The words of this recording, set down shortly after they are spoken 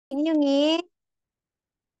Continue, Nghi.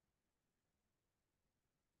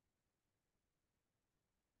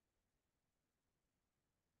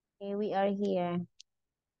 Okay, we are here.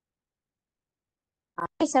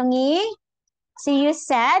 Okay, so Nghi, so you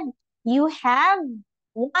said you have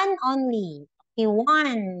one only. Okay,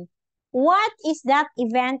 one. What is that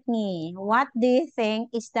event, Nghi? What do you think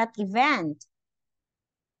is that event?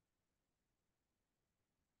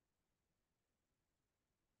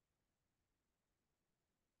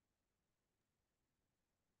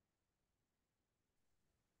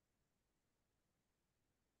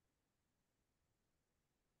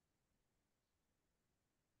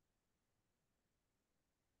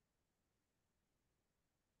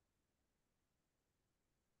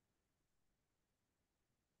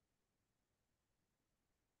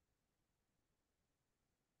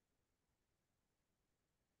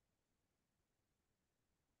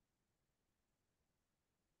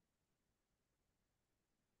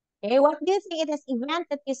 Okay, what do you think it is event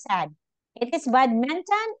that you said? It is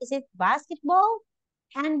badminton? Is it basketball,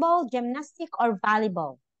 handball, gymnastic, or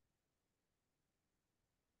volleyball?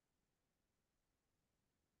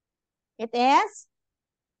 It is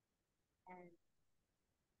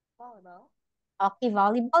volleyball. Okay,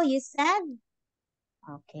 volleyball, you said?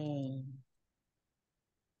 Okay.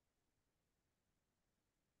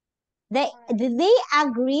 Did they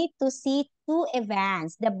agree to see two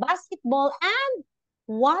events, the basketball and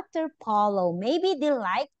water polo? Maybe they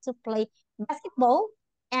like to play basketball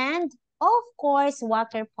and of course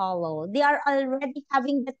water polo. They are already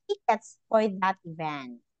having the tickets for that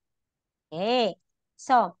event. Okay.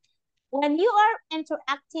 So when you are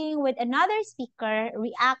interacting with another speaker,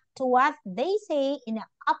 react to what they say in an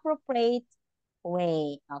appropriate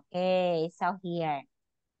way. Okay. So here.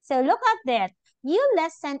 So look at that. You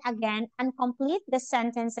listen again and complete the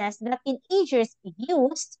sentences that teenagers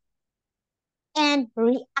used and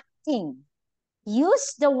reacting.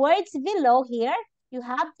 Use the words below here. You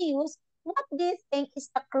have to use what do you think is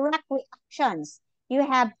the correct reactions. You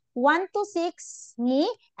have 1 to 6, me,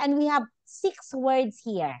 and we have 6 words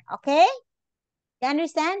here. Okay? You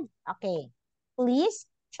understand? Okay. Please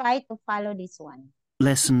try to follow this one.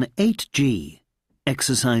 Lesson 8G,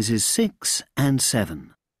 exercises 6 and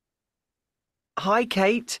 7. Hi,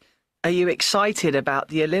 Kate. Are you excited about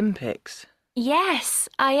the Olympics? Yes,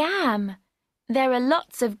 I am. There are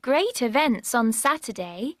lots of great events on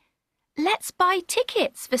Saturday. Let's buy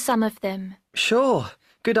tickets for some of them. Sure,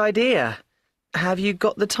 good idea. Have you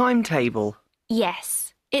got the timetable?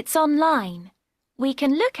 Yes, it's online. We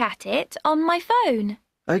can look at it on my phone.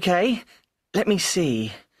 OK, let me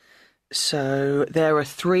see. So there are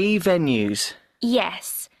 3 venues.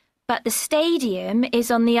 Yes, but the stadium is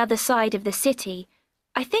on the other side of the city.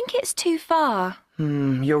 I think it's too far.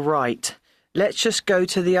 You're right. Let's just go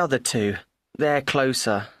to the other 2. They're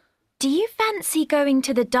closer. Do you fancy going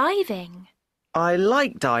to the diving? I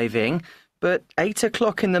like diving, but 8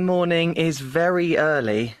 o'clock in the morning is very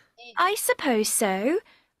early. I suppose so,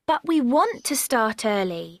 but we want to start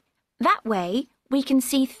early. That way, we can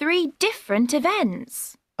see 3 different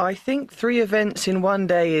events. I think 3 events in one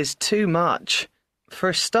day is too much. For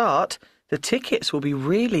a start, the tickets will be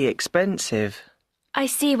really expensive. I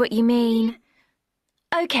see what you mean.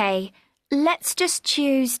 OK, let's just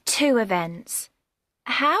choose 2 events.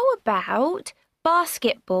 How about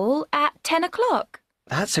basketball at 10 o'clock?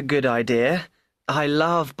 That's a good idea. I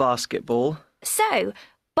love basketball. So,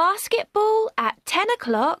 basketball at 10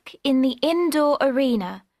 o'clock in the indoor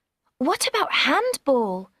arena. What about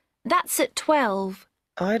handball? That's at 12.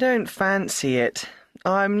 I don't fancy it.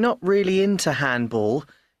 I'm not really into handball.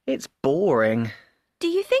 It's boring. Do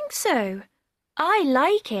you think so? I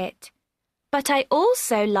like it. But I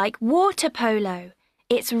also like water polo.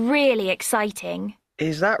 It's really exciting.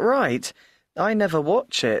 Is that right? I never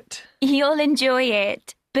watch it. You'll enjoy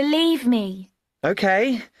it. Believe me.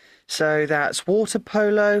 OK, so that's water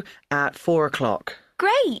polo at 4 o'clock.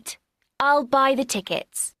 Great. I'll buy the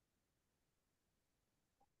tickets.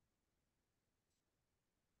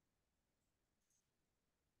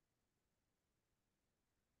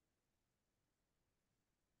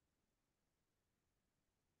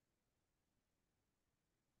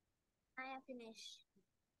 I have finished.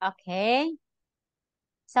 Okay.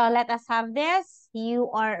 So let us have this. You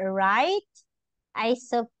are right. I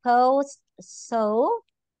suppose so.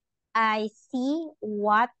 I see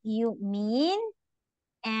what you mean.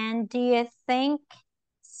 And do you think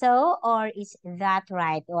so, or is that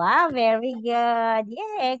right? Wow, very good.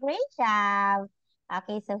 Yeah, great job.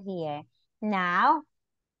 Okay, so here. Now,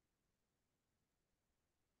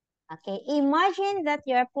 okay, imagine that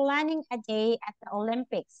you're planning a day at the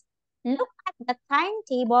Olympics. Look at the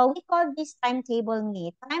timetable. We call this timetable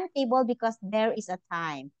Nghi. Timetable because there is a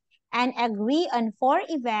time. And agree on 4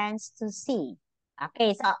 events to see.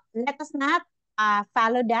 Okay, so let us not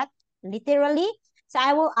follow that literally. So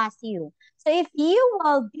I will ask you. So if you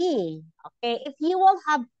will be, okay, if you will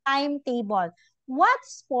have timetable, what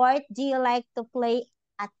sport do you like to play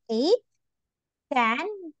at 8, 10,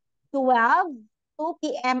 12, 2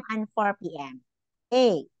 p.m. and 4 p.m.?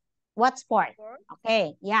 A, what sport?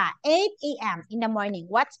 Okay, yeah, 8 a.m. in the morning.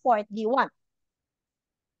 What sport do you want?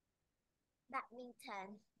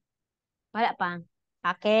 Badminton. Wala pa.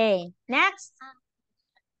 Okay, next.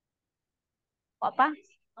 What pa?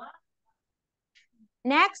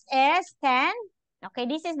 Next is 10. Okay,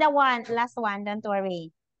 this is the one, last one, don't worry.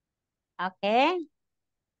 Okay.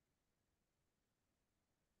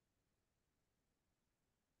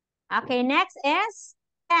 Okay, next is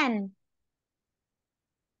 10.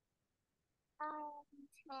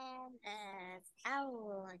 10 is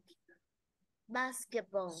our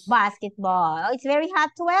basketball. Basketball. Oh, it's very hot.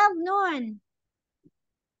 12 noon.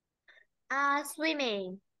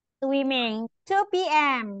 Swimming. Swimming. 2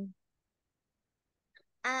 p.m.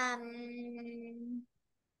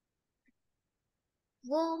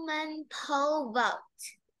 Woman pole vault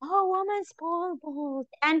Oh, women's pole vault.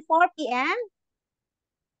 And 4 p.m.?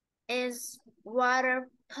 is water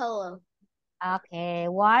polo. Okay,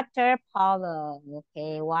 water polo.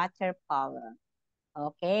 Okay, water polo.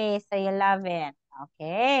 Okay, so you love it.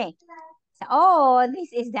 Okay. So, oh, this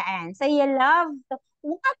is the end. So you love,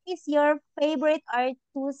 what is your favorite or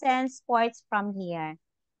two cents sports from here?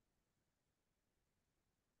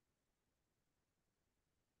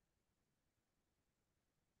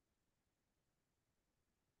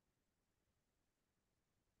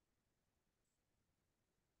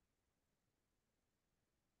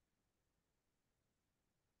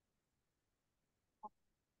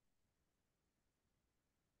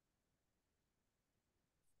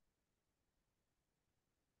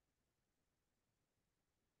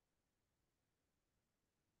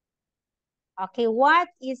 Okay, what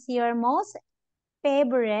is your most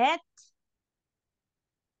favorite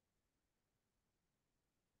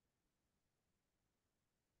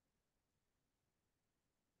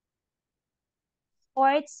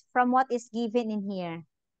sports from what is given in here?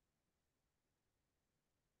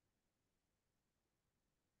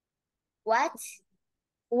 What?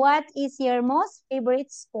 What is your most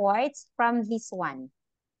favorite sports from this one?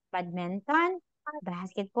 Badminton,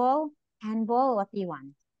 basketball, handball, what do you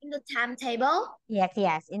want? In the timetable Yes,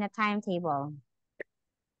 yes, in a timetable.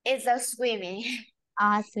 is the swimming.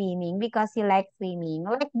 Swimming, because you like swimming.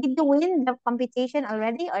 Like, did you win the competition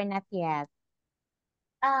already or not yet?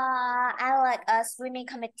 I like a swimming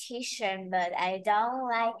competition, but I don't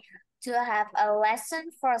like to have a lesson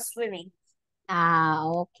for swimming.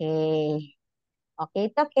 Okay. Okay,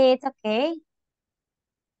 it's okay, it's okay.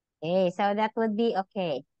 Okay, so that would be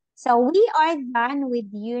okay. So we are done with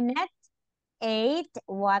Unit 8.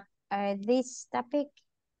 What are this topic?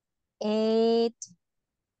 8E.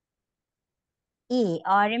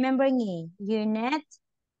 Remember Nghi, Unit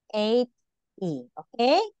 8E.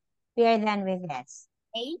 Okay? We are done with this.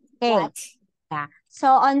 Eight? Okay. What? Yeah. So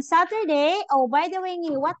on Saturday, oh, by the way,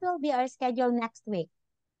 Nghi, what will be our schedule next week?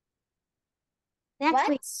 Next What?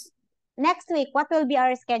 week. Next week, what will be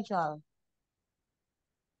our schedule?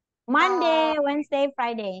 Monday, Wednesday,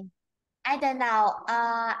 Friday. I don't know.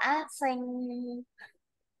 I think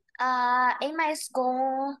in my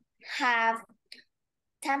school have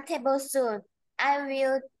timetable soon. I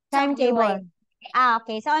will talk you later. Timetable.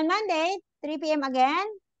 Okay. So on Monday, 3 p.m. again?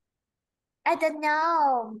 I don't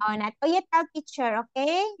know Oh, not. Oh, you tell teacher,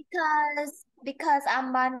 okay? because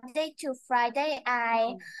on Monday to Friday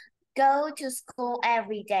I go to school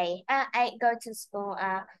every day. I go to school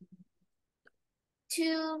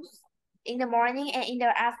two in the morning and in the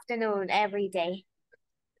afternoon every day.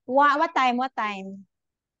 What time? What time?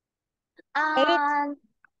 8?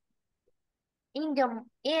 In the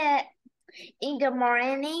yeah in the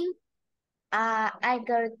morning I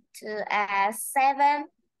go to 7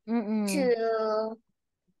 Mm-mm. to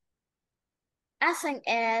I think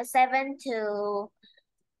 7 to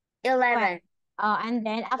 11. Oh, and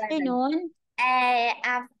then 11. afternoon?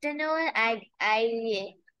 Afternoon I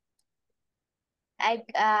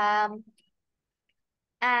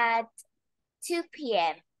at 2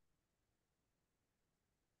 p.m.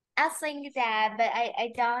 I think that, but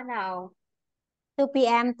I don't know. 2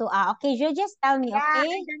 p.m. to, okay, you just tell me, Yeah, I okay?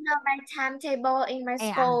 don't know my timetable in my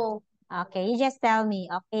Eh, school. okay, you just tell me,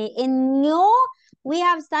 okay? In no, we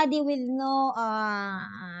have study with no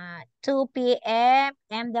 2 p.m.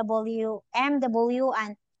 MW,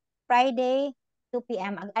 and Friday 2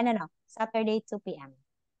 p.m. No. Saturday, 2 p.m.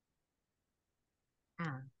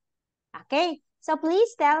 Ah, okay. So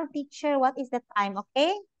please tell teacher what is the time,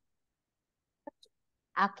 okay?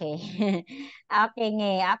 Okay. Okay,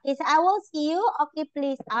 Nge. Okay, so I will see you. Okay,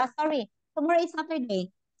 please. Sorry. Tomorrow is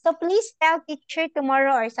Saturday. So please tell teacher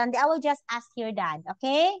tomorrow or Sunday. I will just ask your dad,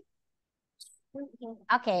 okay?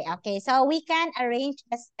 Okay, okay. So we can arrange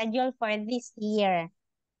the schedule for this year.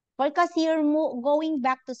 Because you're going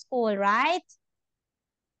back to school, right?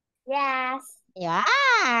 Yes. Yeah.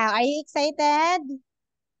 Are you excited?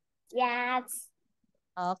 Yes.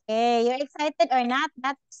 Okay. You're excited or not?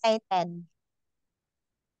 Not excited.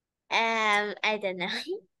 I don't know.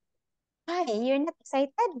 Why? You're not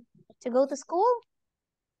excited to go to school?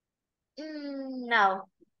 No.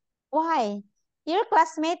 Why? Your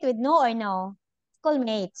classmate with no or no?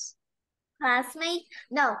 Schoolmates. Classmate?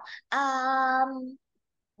 No.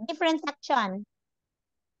 Different section.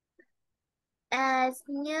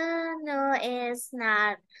 No, is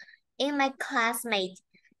not in my classmate.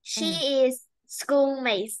 She Mm. is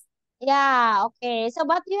schoolmate. Yeah, okay. So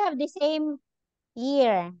but you have the same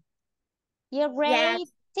year. Your Yes. grade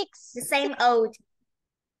six. The same old.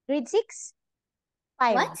 Grade six?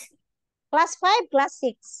 Five. What? Class five, class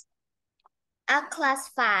six. Class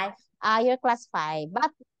 5. You're class five.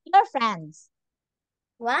 But your friends.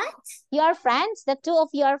 What? Your friends, the two of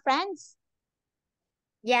your friends.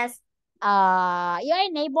 Yes. You're a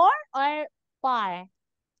neighbor or far?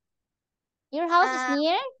 Your house is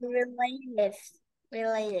near? Relatives.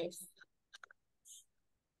 Relatives.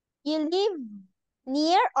 You live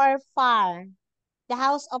near or far? The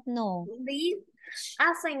house of no. Leave.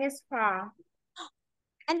 I think it's far.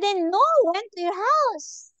 And then no went to your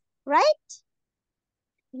house, right?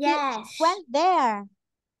 Yes. Went there.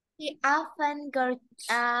 He often go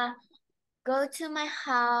to my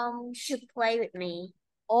home to play with me.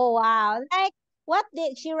 Oh, wow. Like, what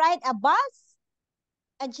did she ride? A bus?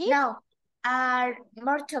 A jeep? No,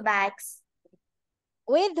 motorbikes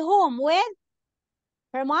With whom? With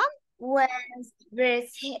her mom? with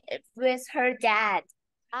with her dad.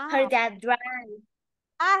 Her Ah, dad drive.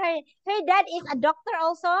 her dad is a doctor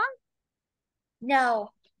also? No,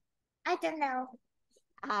 I don't know.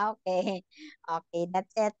 Okay. Okay,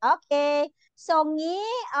 that's it. Okay. So, Nghi,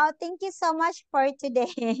 thank you so much for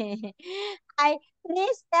today.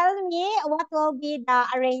 Please tell me what will be the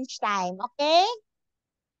arranged time, okay?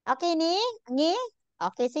 Okay, Nghi?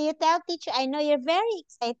 Okay, so you tell teacher, I know you're very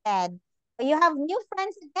excited. You have new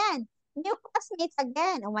friends again, new classmates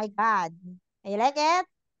again. Oh my God. You like it?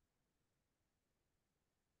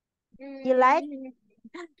 You like? Mm,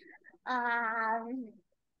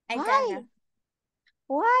 I don't Why? know.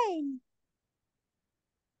 Why?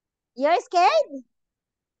 You're scared?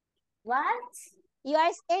 What? You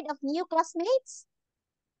are scared of new classmates?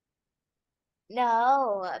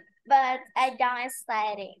 No, but I don't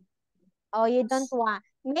exciting. Oh, you don't want.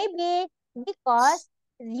 Maybe because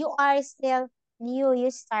you are still new,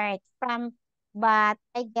 you start from, but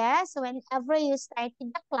I guess whenever you start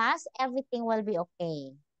in the class, everything will be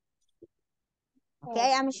okay.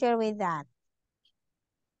 Okay, I'm sure with that.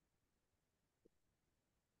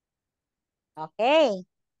 Okay,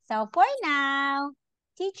 so for now,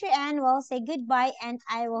 Teacher Ann will say goodbye and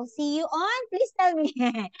I will see you on. Please tell me.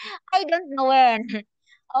 I don't know when.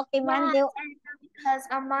 Okay, Yeah, Monday, because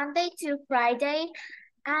on Monday to Friday,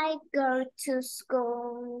 I go to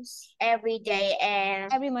schools every day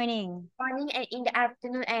and every morning. morning and in the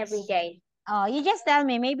afternoon every day. Oh, you just tell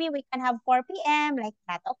me. Maybe we can have 4 p.m. like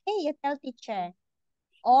that. Okay, you tell teacher.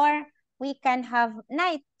 Or we can have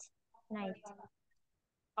night,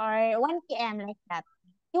 or 1 p.m. like that.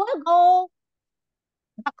 You will go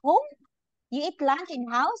back home? You eat lunch in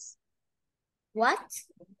the house? What?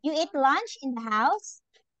 You eat lunch in the house?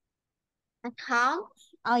 At home?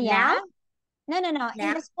 Oh, yeah? Now? No, no, no. In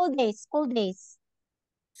Now? the school days, school days.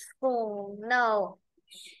 School? No.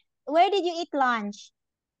 Where did you eat lunch?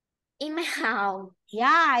 In my house.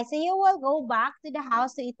 Yeah, so you will go back to the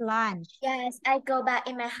house to eat lunch. Yes, I go back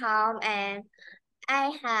in my home and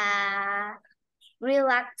I have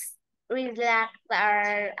relax for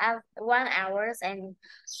 1 hours and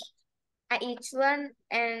I eat one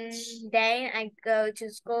and then I go to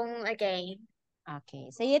school again. Okay,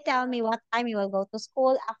 so you tell me what time you will go to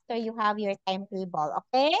school after you have your timetable,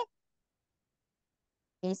 okay?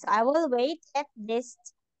 Okay, so I will wait at this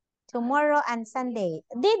tomorrow and Sunday.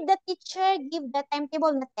 Did the teacher give the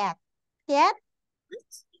timetable? Not yet. Yet?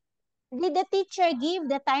 Did the teacher give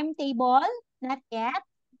the timetable? Not yet.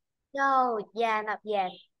 No, yeah, not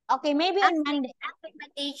yet. Okay, maybe on Monday. I think my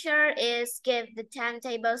teacher is give the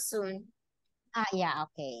timetable soon. Yeah,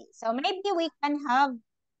 okay. So maybe we can have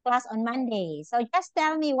class on Monday. So just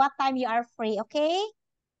tell me what time you are free, okay?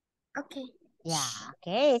 Okay. Yeah,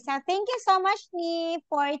 okay. So thank you so much, Nghi,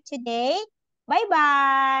 for today.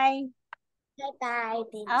 Bye-bye. Bye-bye,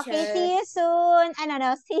 Okay, teacher. see you soon. I don't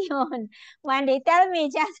know, see you on Monday. Tell me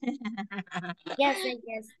just. Yes,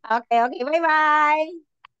 yes. Okay, okay. Bye-bye.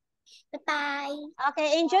 Bye-bye.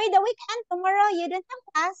 Okay, enjoy the weekend. Tomorrow you don't have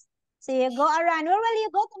class. So you go around. Where will you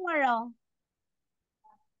go tomorrow?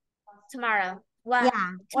 Tomorrow. What?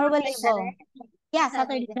 Yeah, where Tomorrow will you is go? Saturday. Yeah,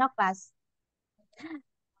 Saturday, Saturday. no class.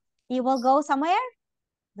 You will go somewhere?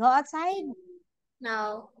 Go outside?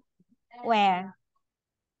 No. Where?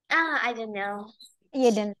 I don't know.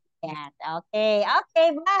 You didn't yet. Okay,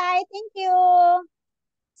 okay, bye. Thank you.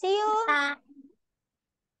 See you. Bye.